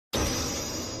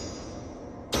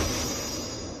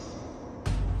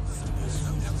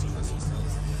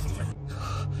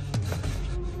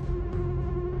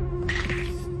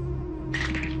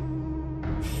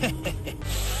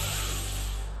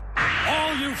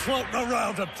floating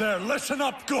around up there. Listen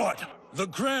up good. The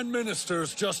Grand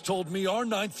Ministers just told me our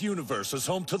 9th universe is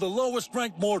home to the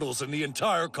lowest-ranked mortals in the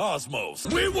entire cosmos.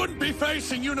 We wouldn't be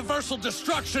facing universal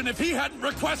destruction if he hadn't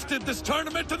requested this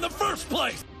tournament in the first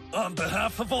place. On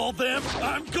behalf of all them,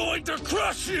 I'm going to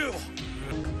crush you!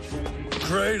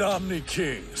 Great Omni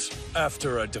Kings,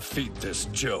 after I defeat this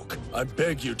joke, I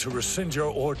beg you to rescind your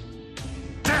order.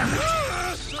 Damn it!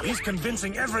 He's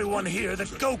convincing everyone here that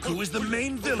Goku is the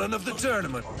main villain of the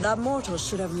tournament. That mortal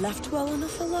should have left well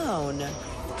enough alone.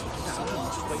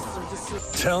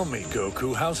 Tell me,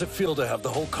 Goku, how's it feel to have the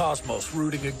whole cosmos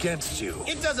rooting against you?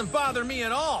 It doesn't bother me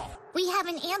at all. We have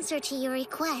an answer to your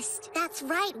request. That's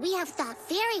right, we have thought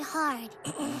very hard.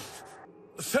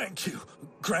 Thank you,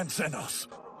 Grand Zenos.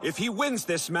 If he wins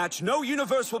this match, no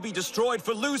universe will be destroyed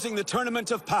for losing the Tournament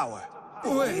of Power.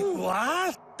 Wait,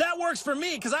 what? That works for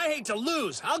me, because I hate to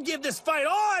lose. I'll give this fight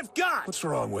all I've got! What's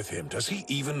wrong with him? Does he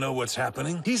even know what's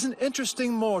happening? He's an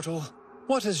interesting mortal.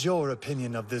 What is your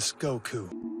opinion of this Goku?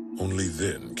 Only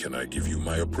then can I give you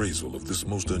my appraisal of this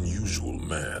most unusual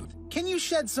man. Can you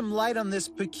shed some light on this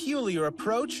peculiar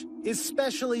approach,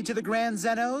 especially to the Grand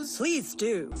Zenos? Please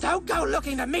do. Don't go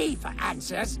looking to me for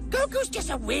answers. Goku's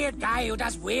just a weird guy who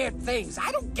does weird things. I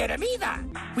don't get him either.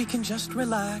 We can just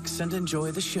relax and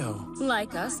enjoy the show.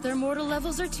 Like us, their mortal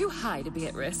levels are too high to be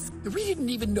at risk. We didn't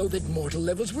even know that mortal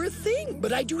levels were a thing,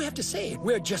 but I do have to say,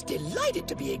 we're just delighted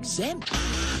to be exempt.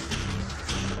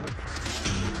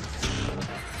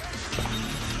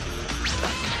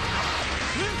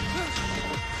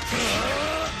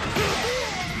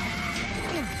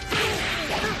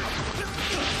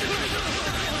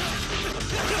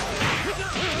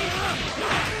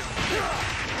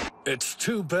 It's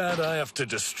too bad I have to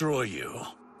destroy you.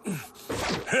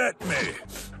 Hit me!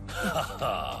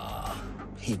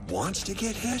 He wants to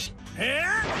get hit?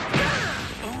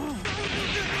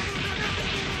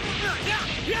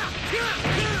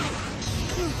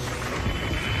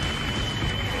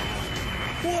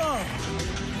 Whoa!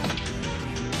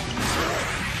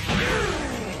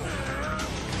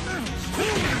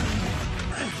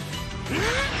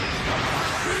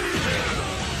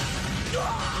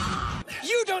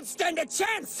 You don't stand a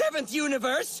chance, 7th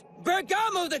Universe!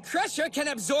 Bergamo the Crusher can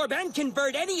absorb and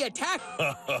convert any attack.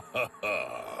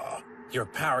 Your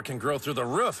power can grow through the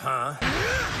roof, huh?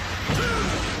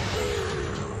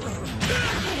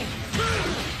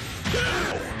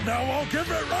 Now I'll give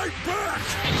it right back!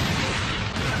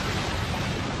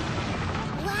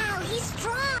 Wow, he's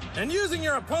strong! And using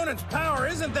your opponent's power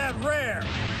isn't that rare.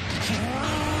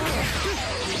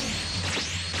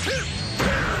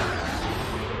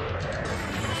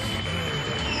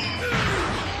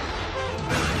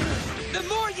 The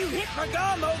more you hit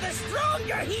Bergamo, the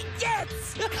stronger he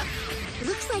gets!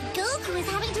 Looks like Goku is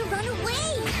having to run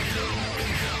away!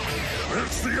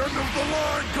 It's the end of the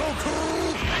line, Goku!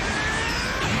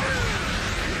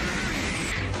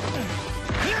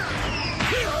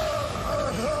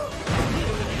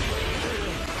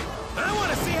 I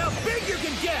want to see how big you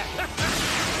can get!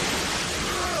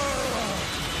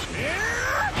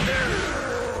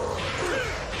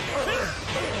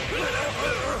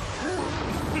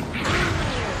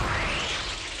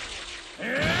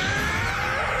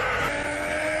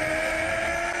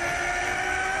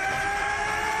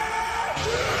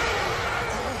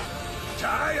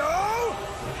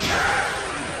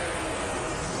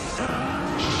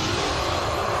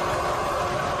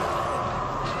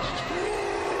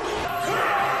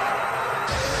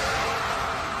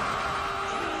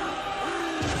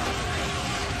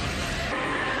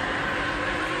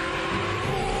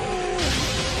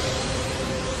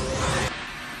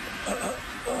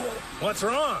 What's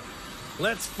wrong?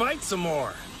 Let's fight some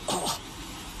more.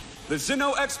 The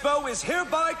Zeno Expo is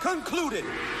hereby concluded.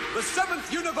 The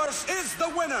 7th Universe is the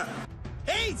winner.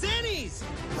 Hey, Zennies!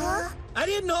 Huh? I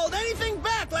didn't hold anything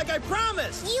back like I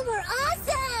promised! You were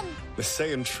awesome! The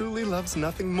Saiyan truly loves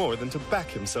nothing more than to back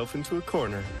himself into a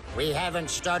corner. We haven't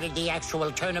started the actual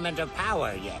Tournament of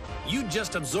Power yet. You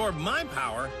just absorb my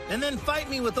power, and then fight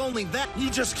me with only that. You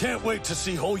just can't wait to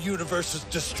see whole universes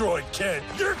destroyed, kid.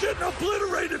 You're getting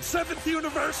obliterated, 7th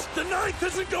Universe! The 9th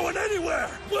isn't going anywhere!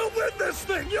 We'll win this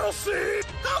thing, you'll see!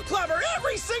 I'll clever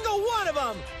every single one of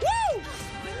them! Woo!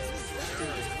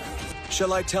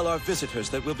 Shall I tell our visitors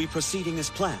that we'll be proceeding as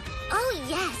planned? Oh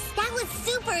yes, that was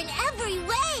super in every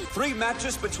way! 3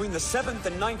 matches between the 7th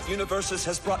and 9th universes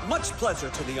has brought much pleasure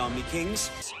to the Omni Kings.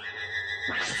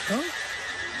 Huh?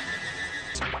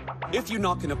 If you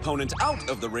knock an opponent out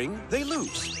of the ring, they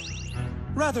lose.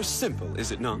 Rather simple,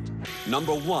 is it not?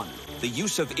 Number 1, the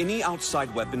use of any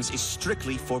outside weapons is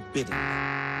strictly forbidden.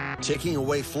 Taking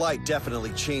away flight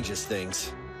definitely changes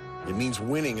things. It means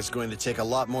winning is going to take a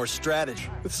lot more strategy.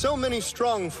 With so many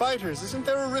strong fighters, isn't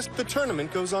there a risk the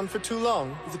tournament goes on for too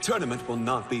long? The tournament will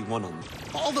not be won on.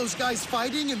 All those guys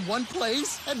fighting in one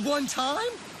place at one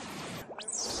time?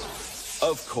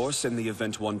 Of course, in the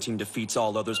event one team defeats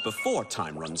all others before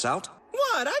time runs out.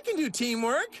 What? I can do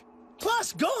teamwork.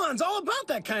 Plus, Gohan's all about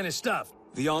that kind of stuff.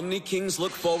 The Omni Kings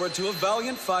look forward to a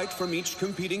valiant fight from each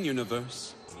competing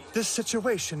universe. This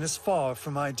situation is far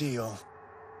from ideal.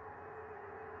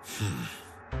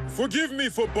 Forgive me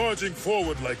for barging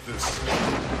forward like this.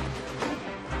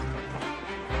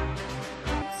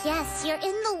 Yes, you're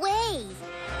in the way.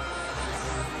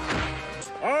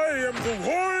 I am the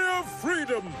warrior of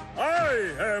freedom.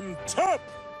 I am Top.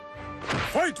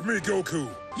 Fight me, Goku.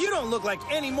 You don't look like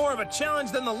any more of a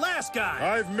challenge than the last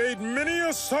guy. I've made many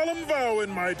a solemn vow in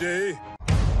my day.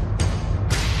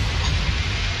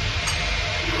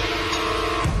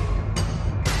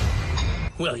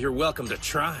 Well, you're welcome to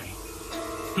try.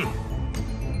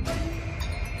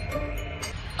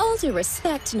 All due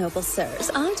respect, noble sirs,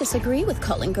 I disagree with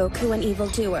calling Goku an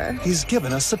evildoer. He's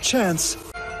given us a chance.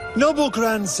 Noble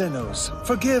Grand Zenos,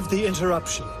 forgive the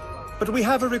interruption, but we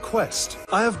have a request.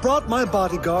 I have brought my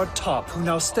bodyguard, Top, who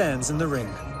now stands in the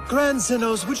ring. Grand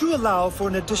Zenos, would you allow for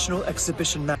an additional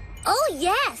exhibition match? Oh,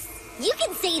 yes! You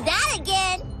can say that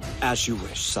again! As you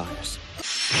wish, sires.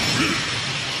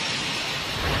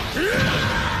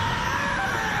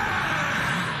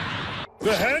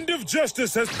 The Hand of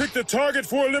Justice has picked a target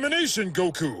for elimination,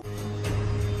 Goku.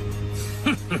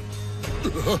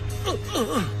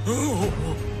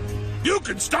 You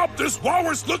can stop this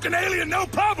walrus-looking alien, no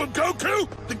problem, Goku!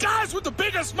 The guys with the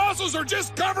biggest muscles are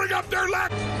just covering up their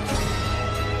lack.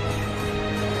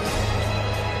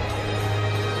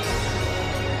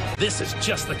 This is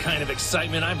just the kind of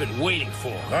excitement I've been waiting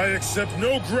for. I accept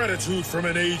no gratitude from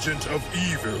an agent of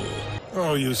evil.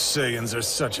 Oh, you Saiyans are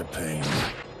such a pain.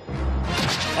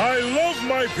 I love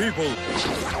my people.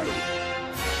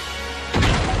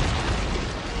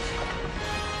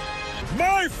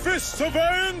 My fists of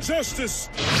iron justice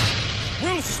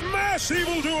will smash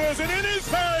evildoers in any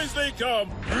size they come.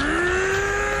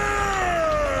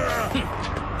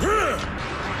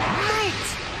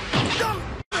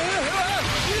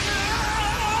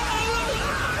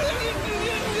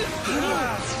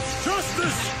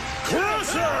 Justice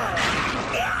Crusher!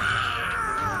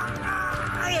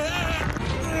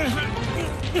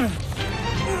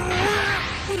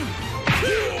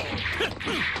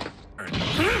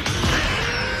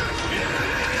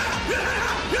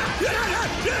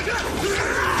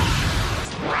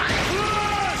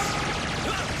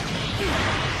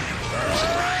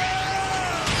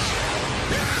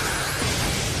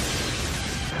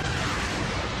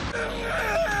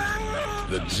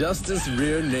 The Justice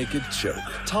Rear Naked Choke.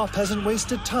 Top hasn't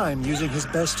wasted time using his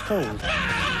best hold.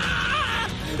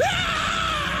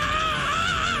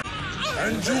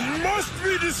 And you must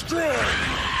be destroyed!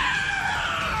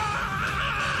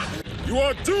 You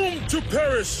are doomed to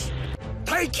perish!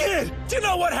 Hey, kid! Do you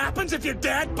know what happens if your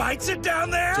dad bites it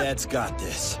down there? Dad's got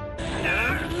this.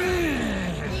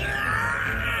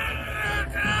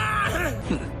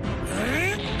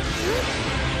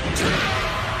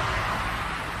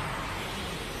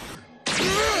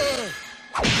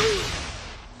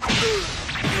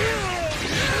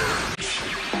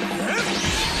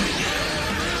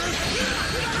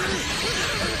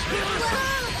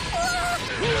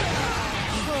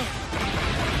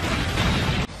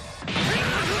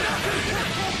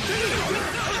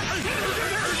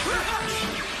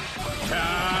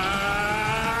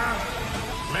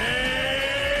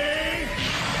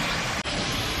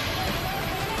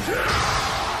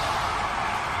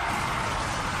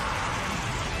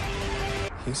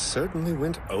 He certainly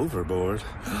went overboard.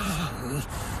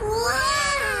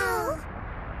 Wow!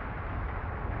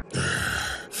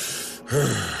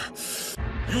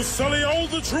 You sully all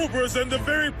the troopers and the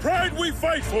very pride we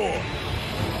fight for!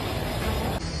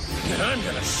 And I'm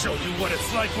gonna show you what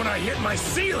it's like when I hit my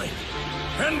ceiling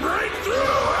and break through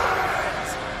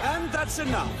it! And that's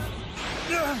enough.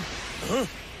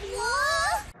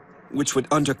 What? Which would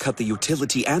undercut the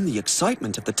utility and the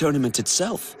excitement of the tournament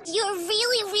itself. You're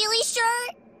really, really sure?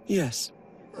 Yes.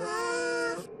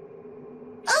 Okie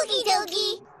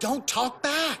dokie. Don't talk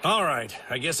back. All right,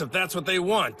 I guess if that's what they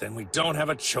want, then we don't have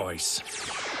a choice.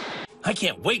 I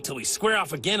can't wait till we square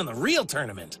off again in the real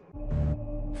tournament.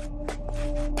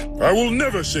 I will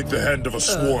never shake the hand of a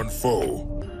sworn foe.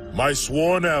 My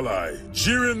sworn ally,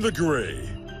 Jiren the Grey.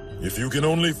 If you can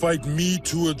only fight me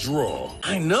to a draw.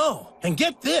 I know. And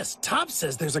get this, Top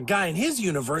says there's a guy in his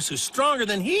universe who's stronger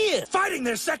than he is. Fighting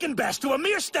their second best to a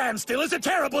mere standstill is a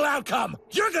terrible outcome.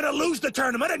 You're gonna lose the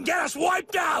tournament and get us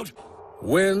wiped out.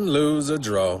 Win, lose, or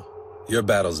draw, your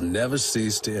battles never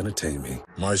cease to entertain me.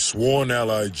 My sworn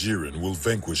ally Jiren will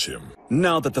vanquish him.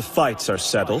 Now that the fights are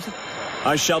settled,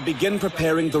 I shall begin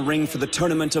preparing the ring for the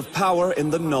Tournament of Power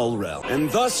in the Null Realm. And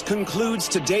thus concludes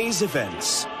today's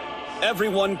events.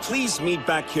 Everyone, please meet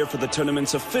back here for the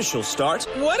tournament's official start.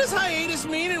 What does hiatus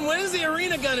mean, and when is the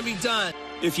arena gonna be done?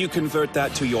 If you convert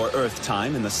that to your Earth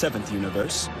time in the 7th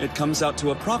universe, it comes out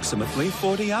to approximately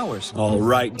 40 hours. All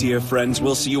right, dear friends,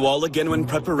 we'll see you all again when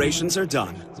preparations are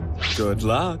done. Good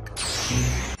luck.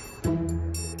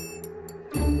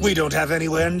 We don't have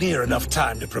anywhere near enough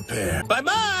time to prepare.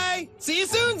 Bye-bye! See you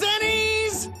soon,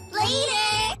 Zennies! Later!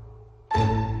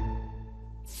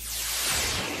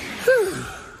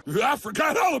 I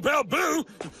forgot all about Boo!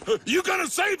 You gonna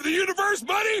save the universe,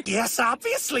 buddy? Yes,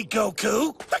 obviously,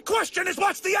 Goku. The question is,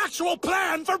 what's the actual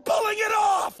plan for pulling it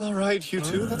off? All right, you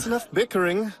two, that's enough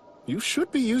bickering. You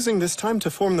should be using this time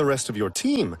to form the rest of your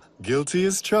team. Guilty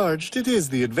as charged. It is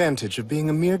the advantage of being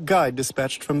a mere guide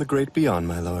dispatched from the great beyond,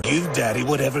 my lord. Give Daddy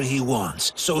whatever he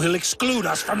wants, so he'll exclude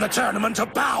us from the Tournament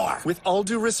of Power. With all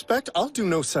due respect, I'll do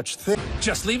no such thing.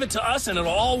 Just leave it to us and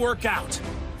it'll all work out.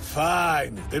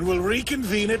 Fine. Then we'll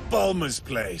reconvene at Bulma's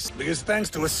place. Because thanks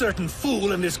to a certain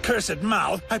fool and his cursed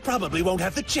mouth, I probably won't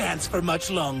have the chance for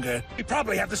much longer. We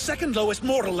probably have the second lowest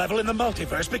mortal level in the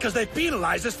multiverse because they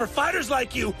penalize us for fighters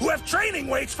like you who have training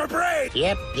weights for brains.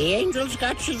 Yep, the angels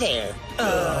got you there.